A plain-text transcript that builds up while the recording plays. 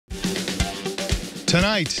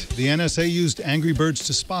Tonight, the NSA used Angry Birds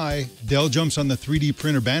to spy, Dell jumps on the 3D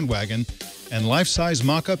printer bandwagon, and life-size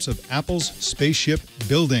mock-ups of Apple's spaceship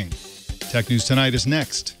building. Tech News Tonight is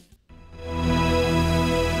next.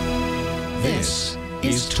 This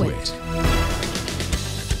is Twit.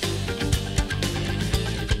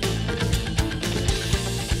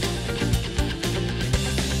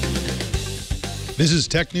 This is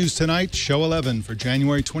Tech News Tonight, Show 11 for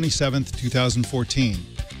January 27th, 2014.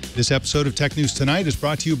 This episode of Tech News Tonight is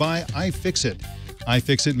brought to you by iFixit.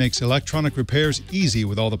 iFixit makes electronic repairs easy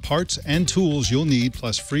with all the parts and tools you'll need,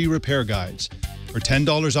 plus free repair guides. For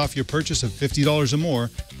 $10 off your purchase of $50 or more,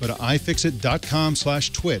 go to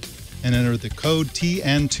ifixit.com/twit and enter the code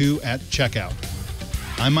TN2 at checkout.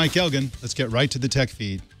 I'm Mike Elgin. Let's get right to the tech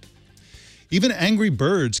feed. Even Angry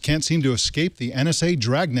Birds can't seem to escape the NSA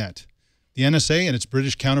dragnet. The NSA and its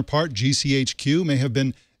British counterpart, GCHQ, may have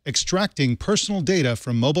been extracting personal data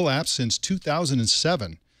from mobile apps since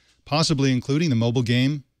 2007, possibly including the mobile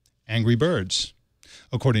game Angry Birds,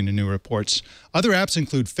 according to new reports. Other apps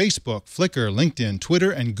include Facebook, Flickr, LinkedIn, Twitter,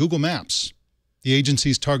 and Google Maps. The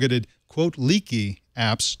agencies targeted, quote, leaky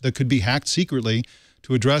apps that could be hacked secretly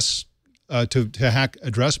to hack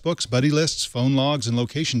address books, buddy lists, phone logs, and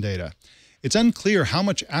location data. It's unclear how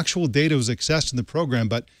much actual data was accessed in the program,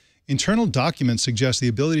 but internal documents suggest the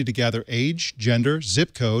ability to gather age, gender,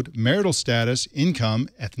 zip code, marital status, income,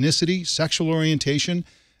 ethnicity, sexual orientation,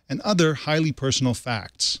 and other highly personal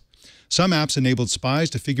facts. Some apps enabled spies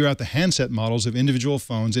to figure out the handset models of individual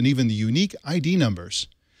phones and even the unique ID numbers.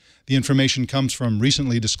 The information comes from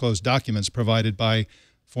recently disclosed documents provided by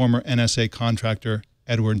former NSA contractor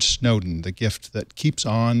Edward Snowden, the gift that keeps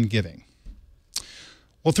on giving.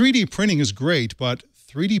 Well, 3D printing is great, but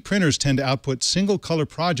 3D printers tend to output single-color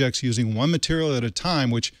projects using one material at a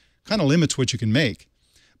time, which kind of limits what you can make.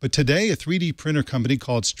 But today, a 3D printer company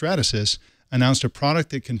called Stratasys announced a product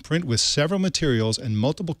that can print with several materials and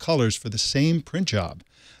multiple colors for the same print job.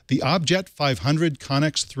 The Objet 500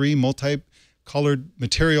 Connex 3 multi-colored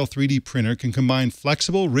material 3D printer can combine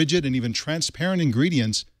flexible, rigid, and even transparent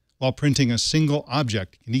ingredients while printing a single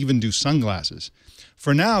object. It can even do sunglasses.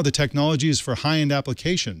 For now, the technology is for high-end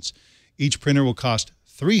applications. Each printer will cost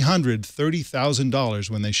 $330,000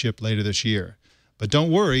 when they ship later this year. But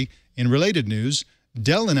don't worry, in related news,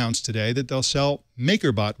 Dell announced today that they'll sell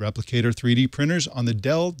MakerBot replicator 3D printers on the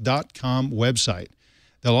Dell.com website.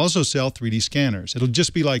 They'll also sell 3D scanners. It'll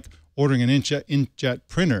just be like ordering an inkjet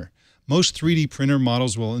printer. Most 3D printer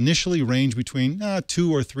models will initially range between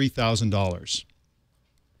 $2,000 or $3,000.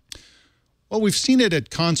 Well, we've seen it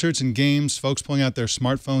at concerts and games, folks pulling out their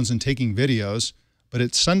smartphones and taking videos. But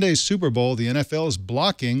at Sunday's Super Bowl, the NFL is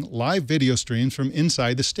blocking live video streams from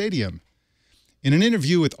inside the stadium. In an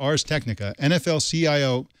interview with Ars Technica, NFL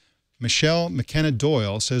CIO Michelle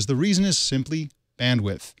McKenna-Doyle says the reason is simply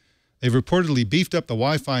bandwidth. They've reportedly beefed up the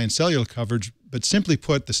Wi-Fi and cellular coverage, but simply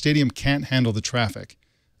put, the stadium can't handle the traffic.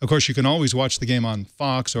 Of course, you can always watch the game on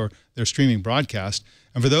Fox or their streaming broadcast,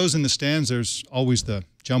 and for those in the stands, there's always the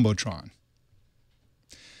Jumbotron.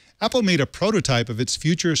 Apple made a prototype of its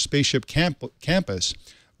future spaceship campus.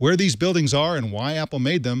 Where these buildings are and why Apple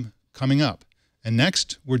made them, coming up. And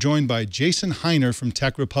next, we're joined by Jason Heiner from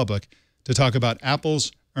Tech Republic to talk about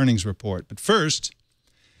Apple's earnings report. But first,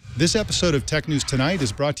 this episode of Tech News Tonight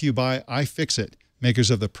is brought to you by iFixit,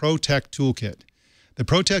 makers of the ProTech Toolkit. The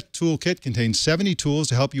ProTech Toolkit contains 70 tools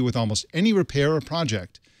to help you with almost any repair or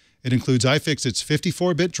project. It includes iFixit's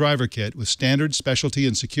 54-bit driver kit with standard, specialty,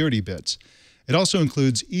 and security bits. It also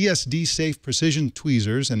includes ESD-safe precision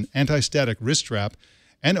tweezers, an anti-static wrist strap,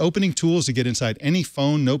 and opening tools to get inside any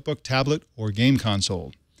phone, notebook, tablet, or game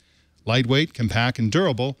console. Lightweight, compact, and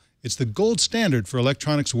durable, it's the gold standard for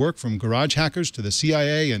electronics work from garage hackers to the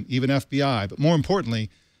CIA and even FBI. But more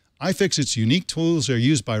importantly, iFixit's unique tools are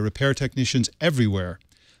used by repair technicians everywhere.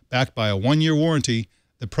 Backed by a 1-year warranty,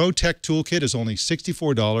 the ProTech Toolkit is only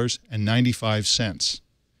 $64.95.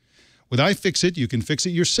 With iFixit, you can fix it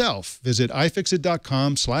yourself. Visit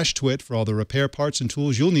ifixit.com/twit for all the repair parts and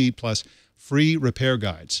tools you'll need, plus free repair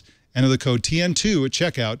guides. Enter the code TN2 at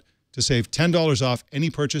checkout to save $10 off any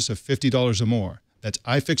purchase of $50 or more. That's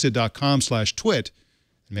ifixit.com/twit,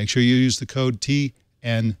 and make sure you use the code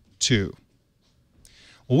TN2.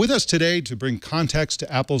 Well, with us today to bring context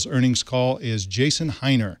to Apple's earnings call is Jason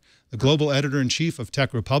Heiner, the global editor-in-chief of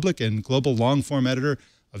Tech Republic and global long-form editor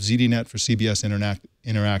of ZDNet for CBS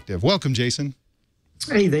Interactive. Welcome, Jason.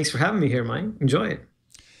 Hey, thanks for having me here, Mike. Enjoy it.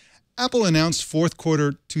 Apple announced fourth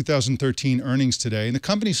quarter 2013 earnings today, and the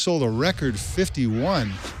company sold a record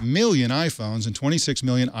 51 million iPhones and 26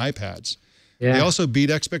 million iPads. Yeah. They also beat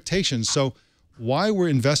expectations. So why were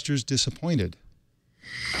investors disappointed?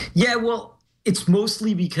 Yeah, well, It's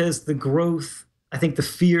mostly because the growth, I think the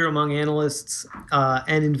fear among analysts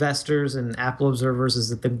and investors and Apple observers is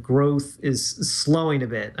that the growth is slowing a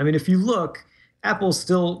bit. I mean, if you look, Apple's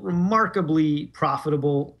still a remarkably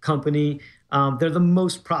profitable company. They're the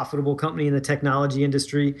most profitable company in the technology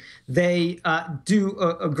industry. They do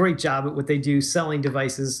a great job at what they do, selling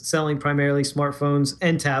devices, selling primarily smartphones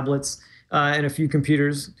and tablets, and a few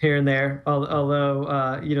computers here and there. Although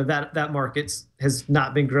that market has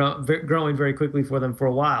not been growing very quickly for them for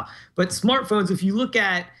a while. But smartphones, if you look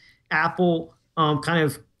at Apple, kind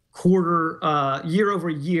of year over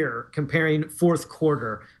year, comparing fourth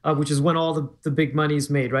quarter, which is when all the big money is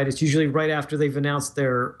made, right? It's usually right after they've announced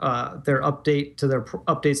their updates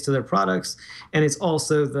to their products, and it's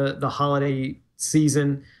also the holiday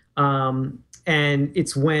season, and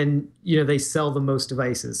it's when they sell the most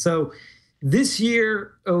devices. So this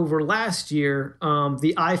year over last year,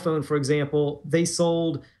 the iPhone, for example, they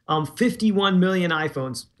sold 51 million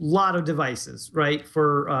iPhones, a lot of devices, right,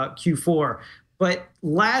 for Q4. But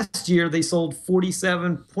last year they sold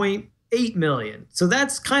 47.8 million. So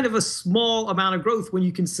that's kind of a small amount of growth when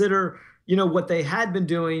you consider, what they had been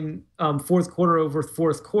doing fourth quarter over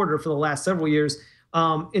fourth quarter for the last several years.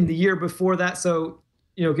 In the year before that, so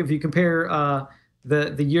if you compare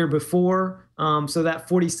the year before, so that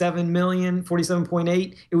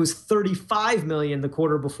 47.8, it was 35 million the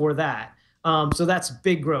quarter before that. So that's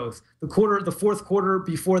big growth. The fourth quarter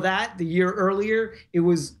before that, the year earlier, it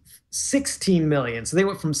was 16 million. So they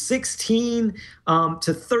went from 16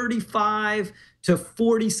 to 35 to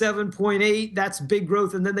 47.8. That's big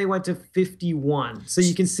growth. And then they went to 51. So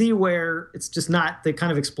you can see where it's just not the kind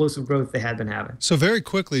of explosive growth they had been having. So very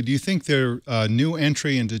quickly, do you think their new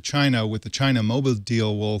entry into China with the China mobile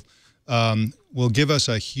deal will give us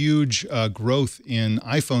a huge growth in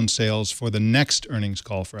iPhone sales for the next earnings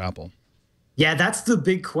call for Apple? Yeah, that's the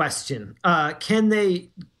big question. Can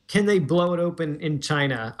they blow it open in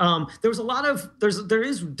China? There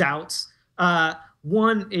is doubts.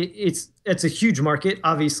 One, it's a huge market,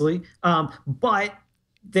 obviously, but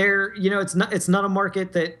it's not a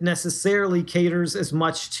market that necessarily caters as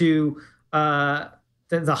much to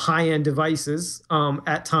the high-end devices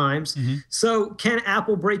at times. Mm-hmm. So can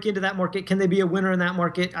Apple break into that market? Can they be a winner in that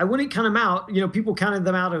market? I wouldn't count them out. People counted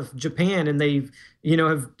them out of Japan, and they've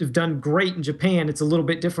have done great in Japan. It's a little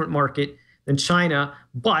bit different market than China,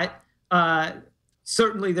 but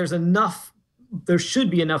certainly there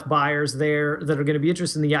should be enough buyers there that are going to be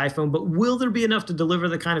interested in the iPhone. But will there be enough to deliver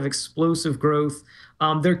the kind of explosive growth?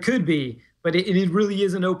 There could be. But it really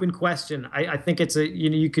is an open question. I think it's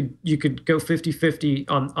you could go 50-50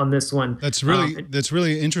 on this one. That's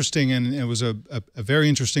really interesting, and it was a very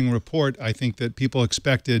interesting report. I think that people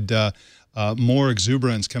expected more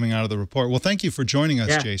exuberance coming out of the report. Well, thank you for joining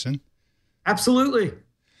us, Jason. Absolutely.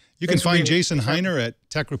 You can find Jason Heiner at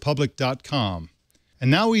techrepublic.com. And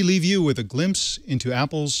now we leave you with a glimpse into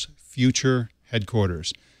Apple's future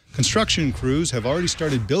headquarters. Construction crews have already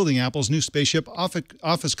started building Apple's new spaceship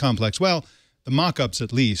office complex. Well, the mock-ups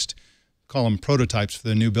at least. Call them prototypes for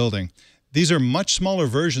the new building. These are much smaller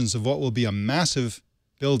versions of what will be a massive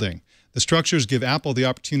building. The structures give Apple the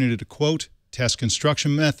opportunity to, quote, test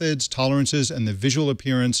construction methods, tolerances, and the visual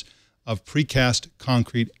appearance of precast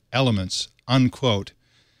concrete elements, unquote.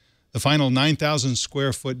 The final 9,000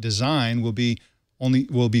 square foot design will be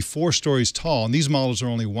 4 stories tall, and these models are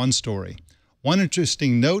only 1 story. One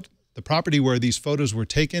interesting note, the property where these photos were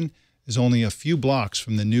taken is only a few blocks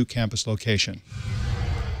from the new campus location.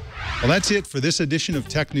 Well, that's it for this edition of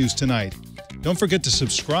Tech News Tonight. Don't forget to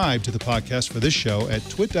subscribe to the podcast for this show at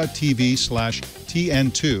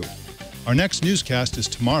twit.tv/TN2. Our next newscast is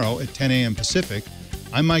tomorrow at 10 a.m. Pacific.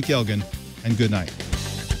 I'm Mike Elgin, and good night.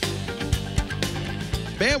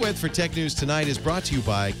 Bandwidth for Tech News Tonight is brought to you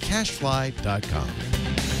by Cashfly.com.